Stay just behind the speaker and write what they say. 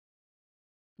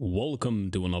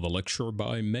Welcome to another lecture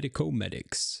by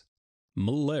MedicoMedics.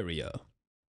 Malaria.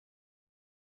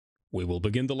 We will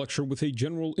begin the lecture with a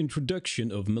general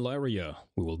introduction of malaria.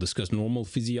 We will discuss normal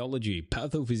physiology,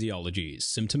 pathophysiology,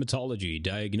 symptomatology,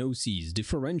 diagnoses,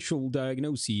 differential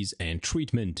diagnoses, and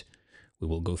treatment. We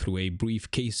will go through a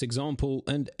brief case example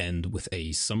and end with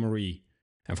a summary.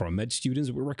 And for our med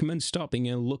students, we recommend stopping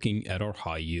and looking at our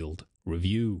high-yield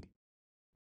review.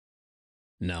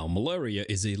 Now, malaria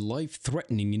is a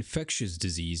life-threatening infectious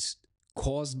disease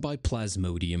caused by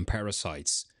Plasmodium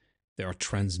parasites. They are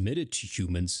transmitted to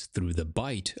humans through the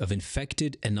bite of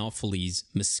infected Anopheles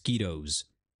mosquitoes.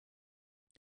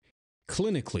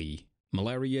 Clinically,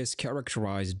 malaria is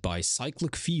characterized by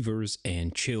cyclic fevers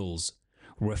and chills,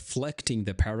 reflecting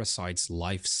the parasite's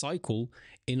life cycle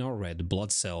in our red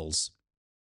blood cells.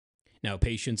 Now,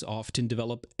 patients often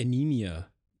develop anemia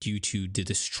due to the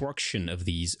destruction of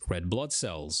these red blood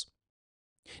cells.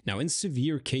 Now, in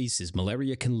severe cases,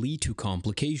 malaria can lead to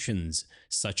complications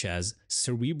such as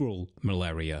cerebral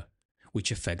malaria,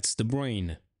 which affects the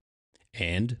brain,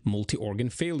 and multi-organ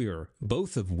failure,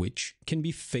 both of which can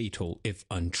be fatal if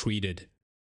untreated.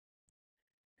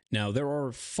 Now, there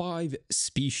are 5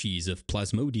 species of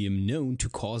Plasmodium known to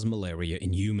cause malaria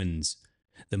in humans.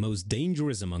 The most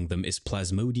dangerous among them is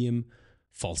Plasmodium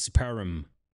Falciparum.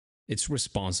 It's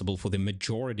responsible for the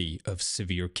majority of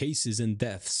severe cases and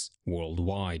deaths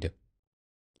worldwide.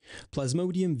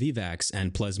 Plasmodium vivax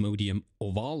and Plasmodium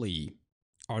ovale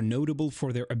are notable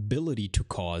for their ability to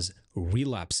cause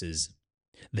relapses.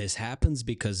 This happens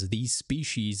because these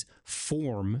species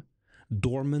form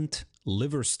dormant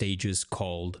liver stages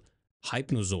called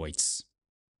hypnozoites.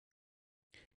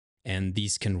 And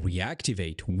these can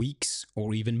reactivate weeks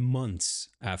or even months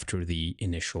after the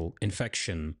initial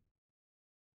infection.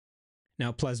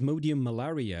 Now, Plasmodium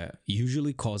malaria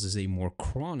usually causes a more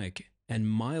chronic and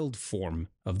mild form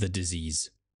of the disease.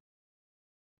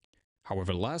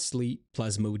 However, lastly,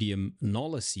 Plasmodium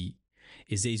knowlesi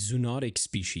is a zoonotic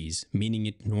species, meaning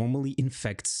it normally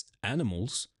infects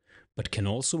animals, but can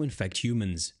also infect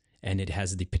humans, and it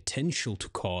has the potential to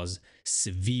cause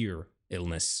severe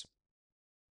illness.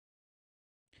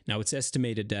 Now, it's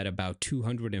estimated that about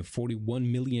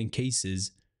 241 million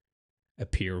cases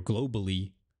appear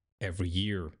globally every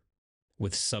year,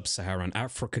 with sub-Saharan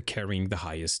Africa carrying the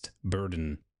highest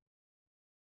burden.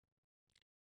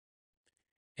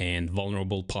 And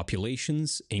vulnerable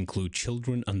populations include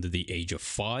children under the age of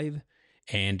 5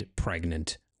 and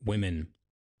pregnant women.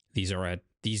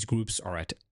 These groups are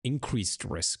at increased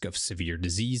risk of severe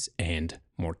disease and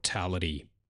mortality.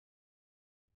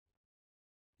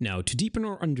 Now, to deepen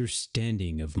our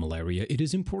understanding of malaria, it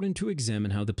is important to examine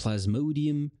how the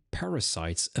Plasmodium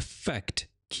parasites affect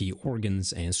key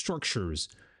organs and structures,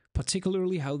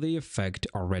 particularly how they affect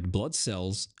our red blood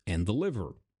cells and the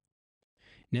liver.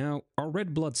 Now, our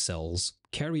red blood cells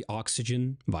carry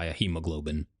oxygen via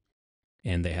hemoglobin,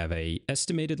 and they have an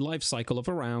estimated life cycle of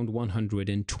around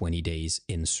 120 days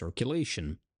in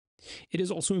circulation. It is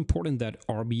also important that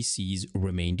RBCs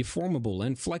remain deformable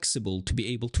and flexible to be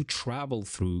able to travel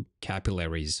through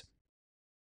capillaries.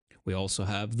 We also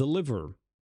have the liver,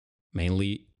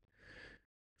 mainly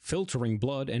filtering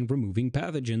blood and removing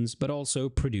pathogens, but also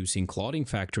producing clotting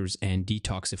factors and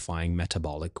detoxifying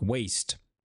metabolic waste.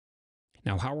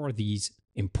 Now, how are these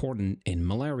important in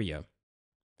malaria?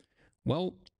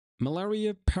 Well,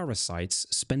 malaria parasites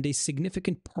spend a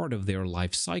significant part of their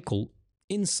life cycle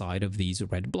inside of these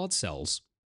red blood cells.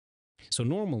 So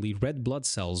normally, red blood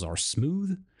cells are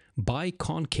smooth,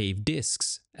 biconcave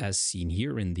discs, as seen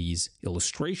here in these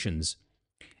illustrations,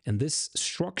 and this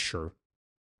structure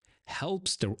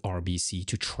helps the RBC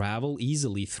to travel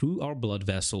easily through our blood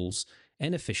vessels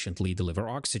and efficiently deliver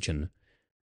oxygen.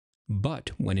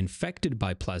 But when infected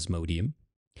by Plasmodium,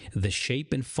 the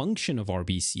shape and function of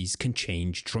RBCs can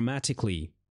change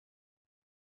dramatically.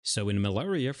 So in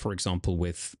malaria, for example,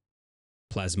 with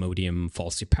Plasmodium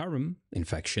falciparum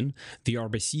infection, the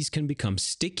RBCs can become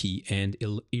sticky and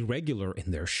irregular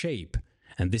in their shape,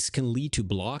 and this can lead to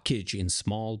blockage in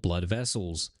small blood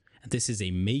vessels. This is a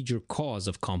major cause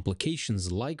of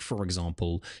complications like, for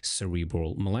example,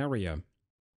 cerebral malaria.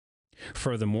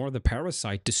 Furthermore, the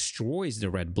parasite destroys the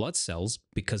red blood cells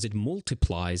because it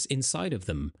multiplies inside of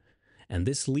them, and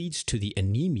this leads to the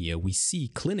anemia we see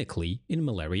clinically in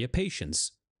malaria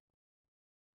patients.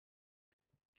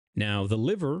 Now, the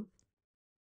liver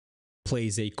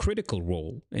plays a critical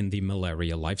role in the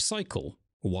malaria life cycle.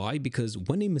 Why? Because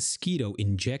when a mosquito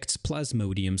injects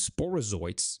Plasmodium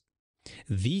sporozoites,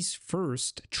 these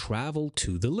first travel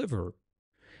to the liver,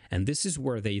 And this is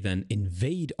where they then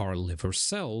invade our liver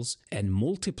cells and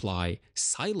multiply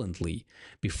silently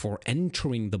before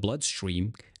entering the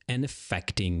bloodstream and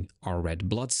affecting our red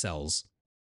blood cells.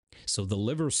 So the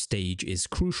liver stage is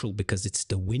crucial because it's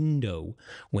the window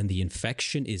when the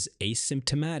infection is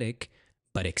asymptomatic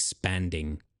but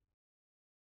expanding.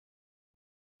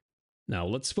 Now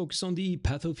let's focus on the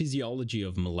pathophysiology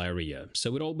of malaria.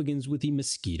 So it all begins with the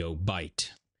mosquito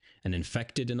bite. An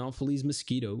infected Anopheles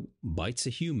mosquito bites a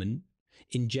human,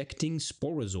 injecting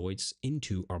sporozoites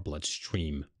into our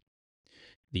bloodstream.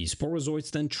 These sporozoites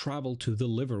then travel to the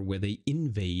liver where they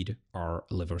invade our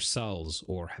liver cells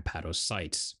or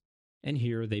hepatocytes, and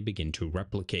here they begin to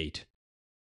replicate.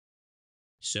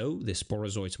 So the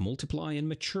sporozoites multiply and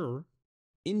mature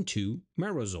into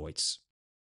merozoites.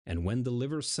 And when the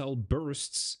liver cell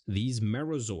bursts, these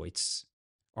merozoites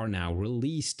are now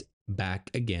released back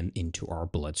again into our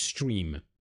bloodstream.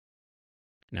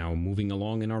 Now, moving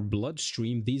along in our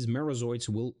bloodstream, these merozoites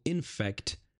will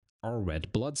infect our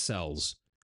red blood cells.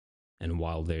 And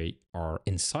while they are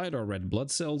inside our red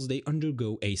blood cells, they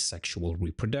undergo asexual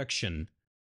reproduction,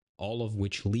 all of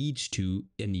which leads to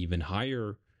an even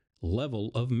higher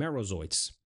level of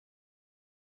merozoites.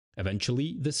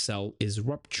 Eventually, the cell is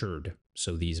ruptured,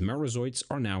 so these merozoites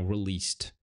are now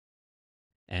released.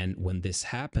 And when this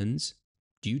happens,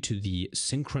 due to the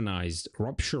synchronized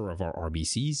rupture of our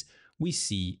RBCs, we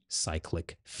see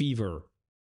cyclic fever.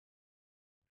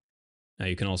 Now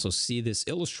you can also see this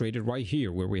illustrated right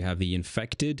here, where we have the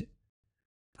infected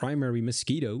primary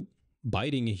mosquito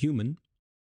biting a human,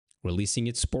 releasing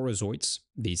its sporozoites.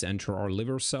 These enter our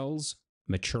liver cells,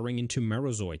 maturing into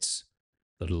merozoites.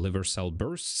 The liver cell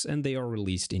bursts and they are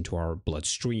released into our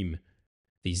bloodstream.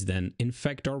 These then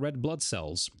infect our red blood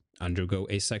cells, undergo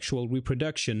asexual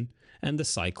reproduction, and the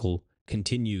cycle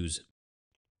continues.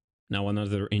 Now,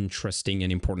 another interesting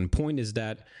and important point is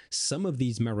that some of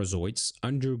these merozoites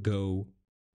undergo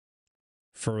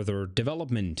further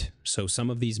development. So some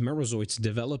of these merozoites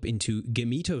develop into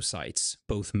gametocytes,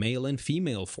 both male and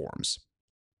female forms.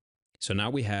 So now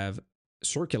we have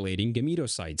circulating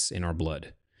gametocytes in our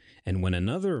blood. And when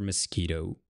another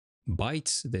mosquito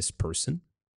bites this person,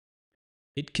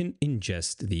 it can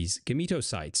ingest these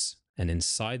gametocytes. And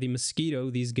inside the mosquito,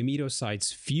 these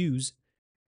gametocytes fuse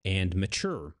and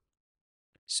mature.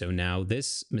 So now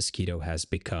this mosquito has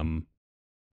become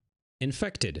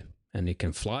infected, and it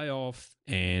can fly off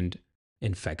and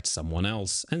infect someone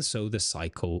else. And so the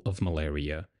cycle of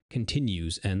malaria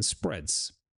continues and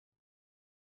spreads.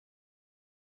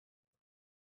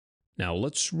 Now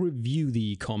let's review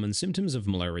the common symptoms of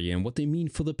malaria and what they mean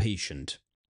for the patient.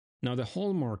 Now the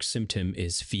hallmark symptom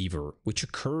is fever, which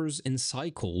occurs in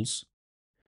cycles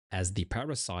as the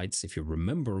parasites, if you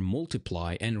remember,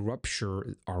 multiply and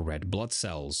rupture our red blood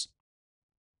cells.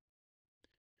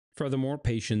 Furthermore,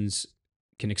 patients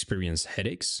can experience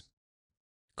headaches,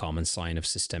 common sign of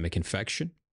systemic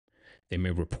infection. They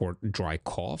may report dry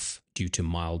cough due to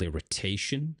mild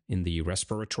irritation in the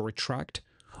respiratory tract,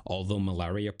 although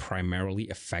malaria primarily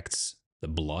affects the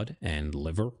blood and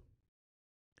liver.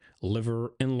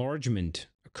 Liver enlargement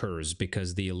occurs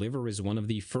because the liver is one of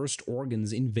the first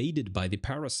organs invaded by the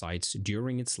parasites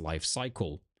during its life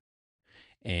cycle.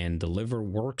 And the liver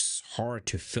works hard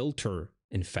to filter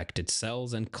infected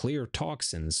cells and clear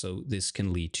toxins, so this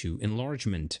can lead to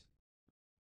enlargement.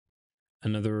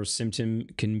 Another symptom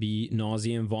can be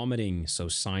nausea and vomiting, so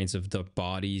signs of the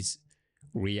body's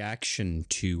reaction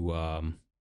to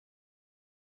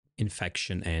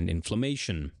infection and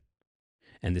inflammation.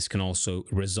 And this can also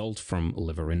result from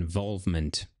liver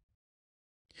involvement.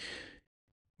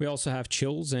 We also have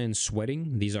chills and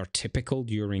sweating. These are typical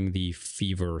during the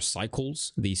fever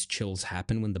cycles. These chills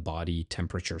happen when the body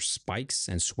temperature spikes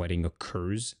and sweating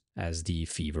occurs as the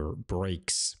fever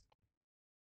breaks.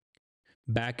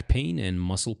 Back pain and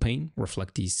muscle pain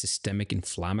reflect the systemic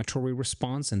inflammatory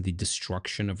response and the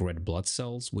destruction of red blood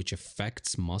cells, which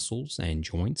affects muscles and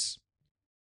joints.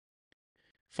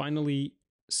 Finally,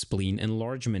 spleen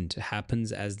enlargement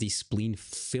happens as the spleen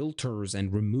filters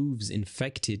and removes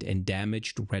infected and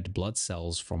damaged red blood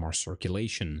cells from our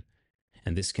circulation.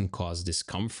 And this can cause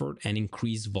discomfort and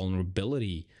increase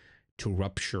vulnerability to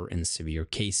rupture in severe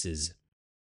cases.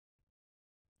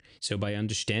 So by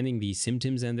understanding these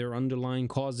symptoms and their underlying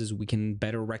causes, we can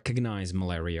better recognize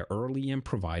malaria early and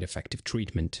provide effective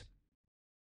treatment.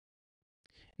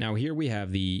 Now here we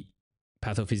have the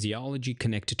pathophysiology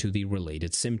connected to the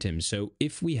related symptoms. So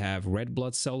if we have red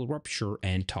blood cell rupture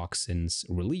and toxins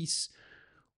release,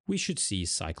 we should see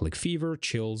cyclic fever,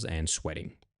 chills, and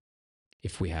sweating.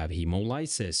 If we have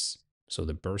hemolysis, so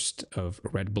the burst of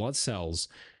red blood cells,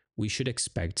 we should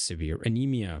expect severe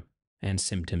anemia and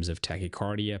symptoms of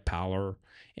tachycardia, pallor,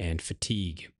 and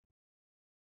fatigue.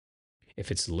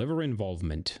 If it's liver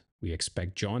involvement, we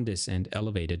expect jaundice and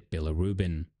elevated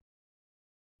bilirubin.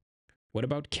 What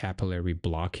about capillary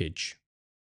blockage?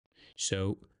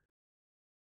 So,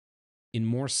 in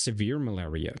more severe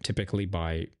malaria, typically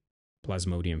by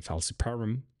Plasmodium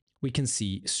falciparum, we can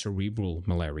see cerebral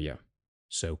malaria,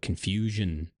 so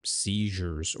confusion,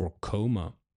 seizures, or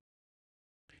coma,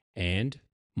 and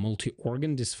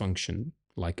multi-organ dysfunction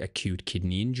like acute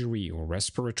kidney injury or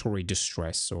respiratory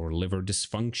distress or liver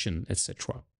dysfunction,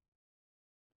 etc.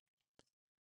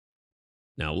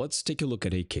 Now let's take a look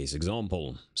at a case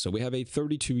example. So we have a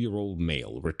 32-year-old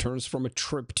male returns from a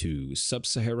trip to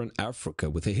sub-Saharan Africa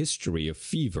with a history of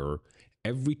fever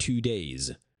every 2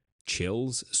 days,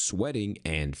 chills, sweating,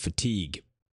 and fatigue.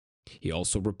 He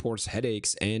also reports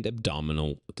headaches and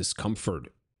abdominal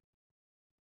discomfort.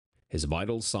 His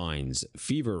vital signs: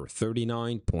 fever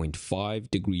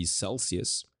 39.5 degrees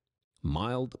Celsius,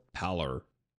 mild pallor.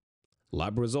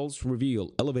 Lab results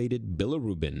reveal elevated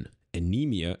bilirubin,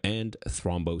 anemia, and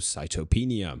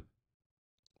thrombocytopenia.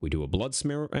 We do a blood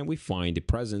smear and we find the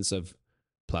presence of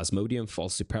Plasmodium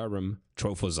falciparum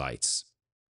trophocytes.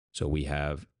 So we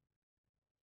have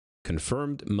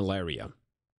confirmed malaria.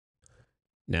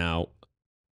 Now,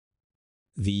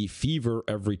 the fever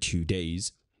every 2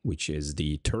 days, which is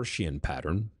the tertian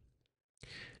pattern,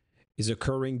 is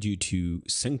occurring due to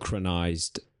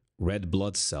synchronized red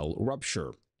blood cell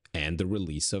rupture and the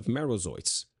release of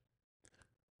merozoites.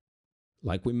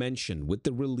 Like we mentioned, with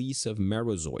the release of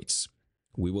merozoites,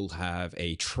 we will have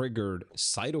a triggered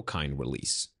cytokine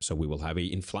release. So we will have an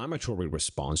inflammatory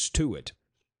response to it.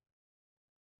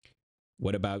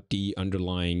 What about the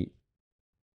underlying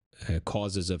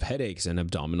causes of headaches and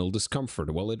abdominal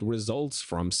discomfort? Well, it results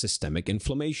from systemic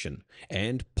inflammation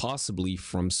and possibly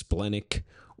from splenic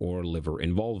or liver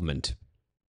involvement.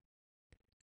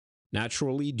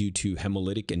 Naturally, due to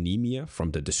hemolytic anemia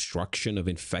from the destruction of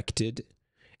infected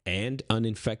and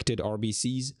uninfected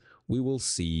RBCs, we will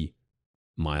see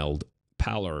mild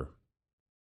pallor.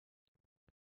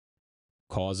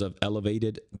 Cause of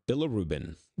elevated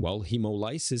bilirubin. Well,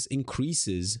 hemolysis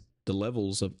increases the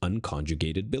levels of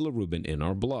unconjugated bilirubin in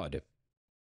our blood.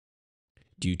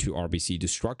 Due to RBC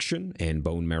destruction and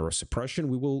bone marrow suppression,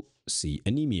 we will see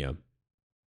anemia.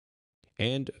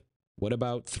 And what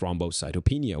about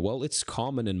thrombocytopenia? Well, it's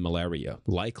common in malaria,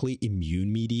 likely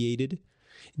immune-mediated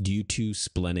due to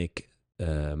splenic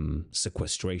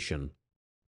sequestration.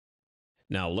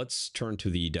 Now, let's turn to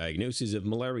the diagnosis of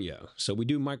malaria. So we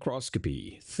do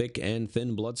microscopy, thick and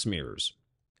thin blood smears.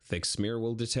 Thick smear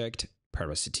will detect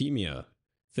parasitemia.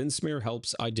 Thin smear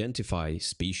helps identify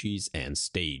species and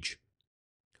stage.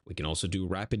 We can also do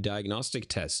rapid diagnostic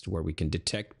tests where we can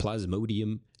detect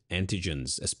Plasmodium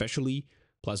antigens, especially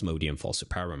Plasmodium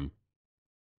falciparum.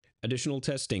 Additional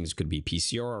testings could be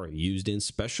PCR, used in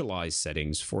specialized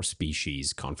settings for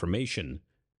species confirmation.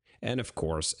 And of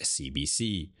course,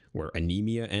 CBC, where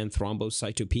anemia and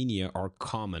thrombocytopenia are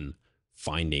common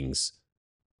findings.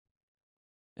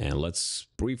 And let's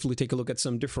briefly take a look at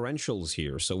some differentials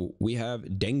here. So we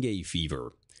have dengue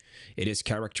fever. It is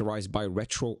characterized by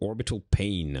retroorbital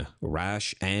pain,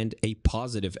 rash, and a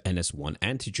positive NS1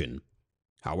 antigen.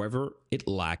 However, it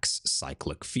lacks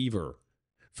cyclic fever.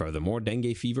 Furthermore,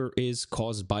 dengue fever is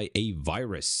caused by a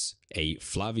virus, a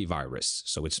flavivirus,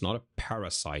 so it's not a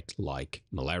parasite like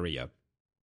malaria.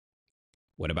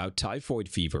 What about typhoid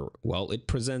fever? Well, it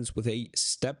presents with a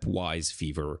stepwise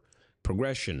fever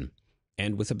progression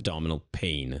and with abdominal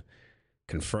pain,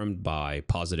 confirmed by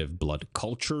positive blood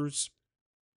cultures.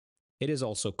 It is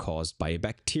also caused by a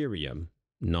bacterium,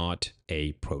 not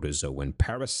a protozoan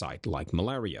parasite like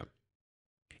malaria.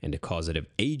 And the causative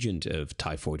agent of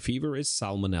typhoid fever is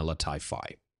Salmonella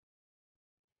typhi.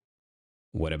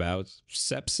 What about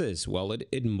sepsis? Well, it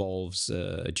involves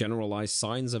generalized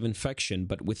signs of infection,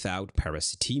 but without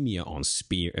parasitemia on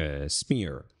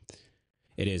smear.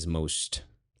 It is most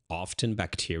often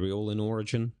bacterial in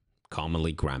origin,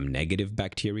 commonly gram-negative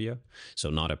bacteria, so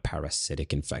not a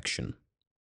parasitic infection.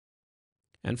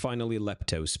 And finally,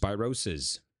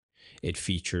 leptospirosis. It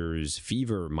features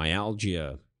fever,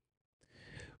 myalgia,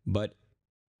 but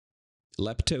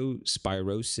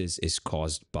leptospirosis is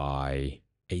caused by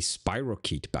a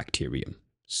spirochete bacterium.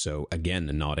 So again,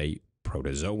 not a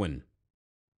protozoan.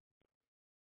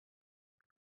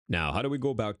 Now, how do we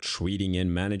go about treating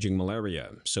and managing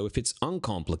malaria? So if it's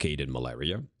uncomplicated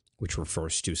malaria, which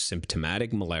refers to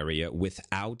symptomatic malaria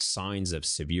without signs of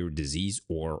severe disease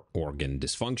or organ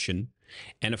dysfunction,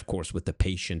 and of course with the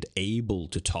patient able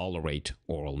to tolerate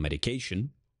oral medication,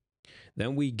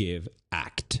 then we give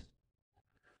ACT.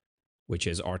 which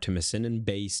is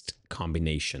artemisinin-based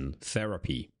combination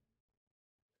therapy.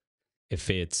 If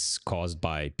it's caused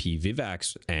by P.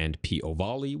 vivax and P.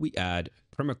 ovale, we add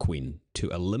primaquine to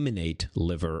eliminate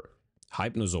liver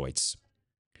hypnozoites.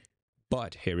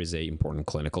 But here is an important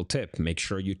clinical tip. Make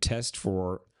sure you test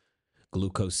for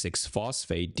glucose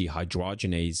 6-phosphate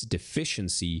dehydrogenase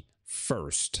deficiency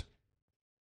first.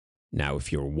 Now,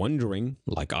 if you're wondering,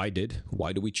 like I did,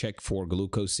 why do we check for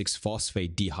glucose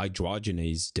 6-phosphate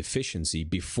dehydrogenase deficiency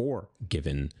before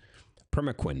giving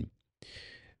primaquine?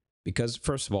 Because,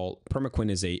 first of all, primaquine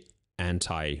is an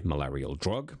anti-malarial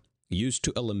drug used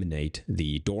to eliminate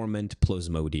the dormant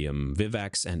Plasmodium,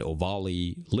 vivax, and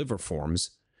ovale liver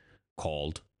forms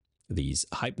called these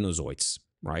hypnozoites,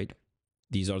 right?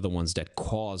 These are the ones that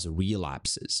cause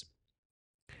relapses.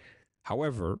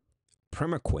 However,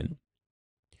 primaquine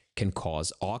can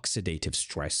cause oxidative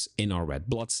stress in our red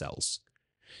blood cells.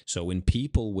 So in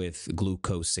people with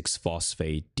glucose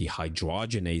 6-phosphate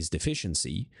dehydrogenase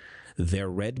deficiency, their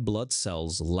red blood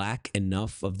cells lack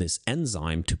enough of this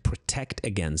enzyme to protect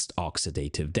against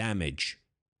oxidative damage.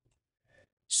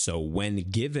 So when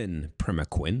given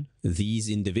primaquine, these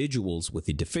individuals with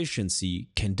the deficiency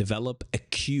can develop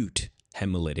acute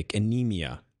hemolytic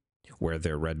anemia, where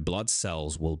their red blood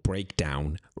cells will break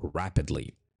down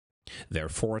rapidly.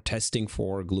 Therefore, testing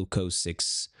for glucose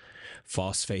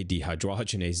 6-phosphate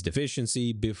dehydrogenase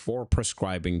deficiency before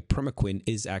prescribing primaquine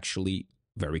is actually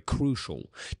very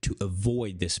crucial to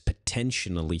avoid this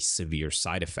potentially severe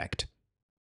side effect.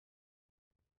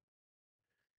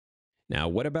 Now,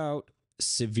 what about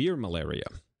severe malaria?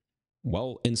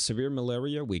 Well, in severe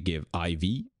malaria, we give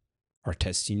IV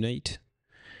artesunate,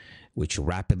 which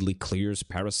rapidly clears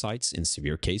parasites in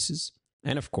severe cases,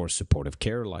 and of course supportive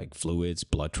care like fluids,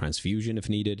 blood transfusion if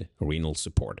needed, renal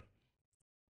support.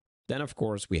 Then of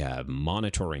course we have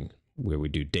monitoring, where we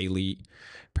do daily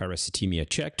parasitemia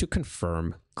check to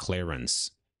confirm clearance.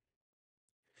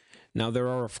 Now there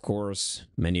are of course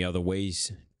many other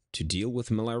ways to deal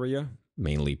with malaria,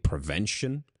 mainly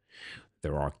prevention.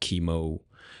 There are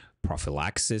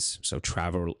chemoprophylaxis, so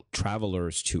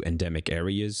travelers to endemic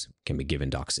areas can be given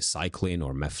doxycycline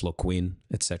or mefloquine,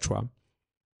 etc.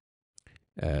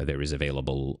 There is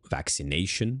available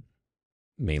vaccination,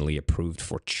 mainly approved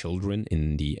for children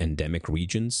in the endemic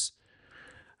regions.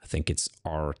 I think it's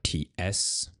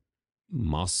RTS,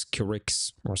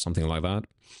 Mosquitoes, or something like that.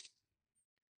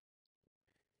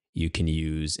 You can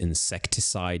use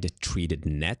insecticide-treated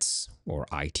nets, or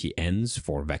ITNs,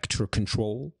 for vector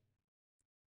control.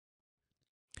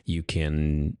 You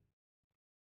can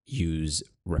use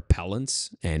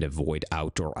repellents and avoid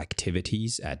outdoor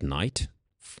activities at night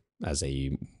as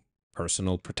a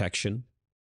personal protection.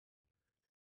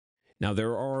 Now,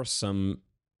 there are some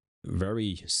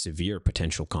very severe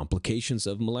potential complications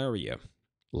of malaria,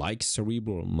 like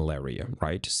cerebral malaria,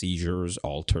 right? Seizures,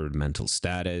 altered mental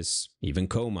status, even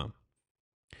coma.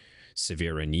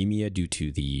 Severe anemia due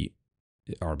to the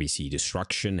RBC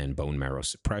destruction and bone marrow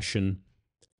suppression.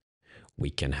 We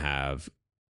can have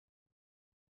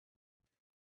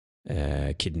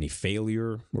kidney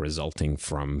failure resulting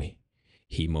from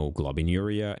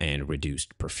hemoglobinuria and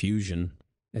reduced perfusion,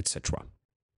 etc.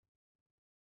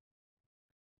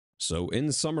 So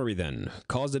in summary then,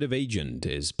 causative agent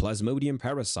is Plasmodium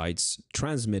parasites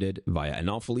transmitted via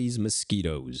Anopheles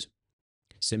mosquitoes.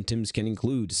 Symptoms can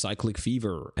include cyclic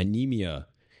fever, anemia,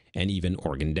 and even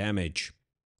organ damage.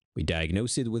 We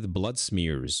diagnose it with blood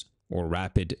smears or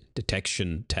rapid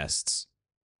detection tests.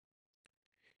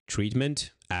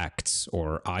 Treatment, ACTs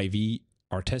or IV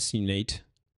artesunate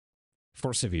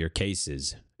for severe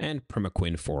cases, and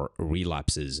primaquine for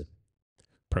relapses.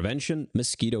 Prevention,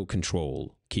 mosquito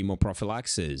control,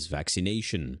 chemoprophylaxis,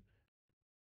 vaccination.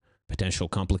 Potential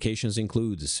complications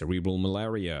include cerebral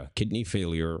malaria, kidney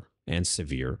failure, and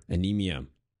severe anemia.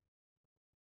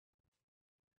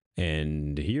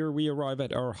 And here we arrive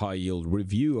at our high-yield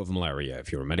review of malaria.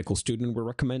 If you're a medical student, we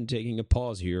recommend taking a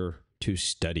pause here to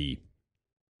study.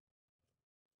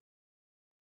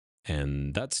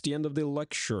 And that's the end of the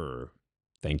lecture.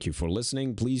 Thank you for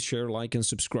listening. Please share, like, and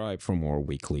subscribe for more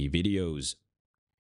weekly videos.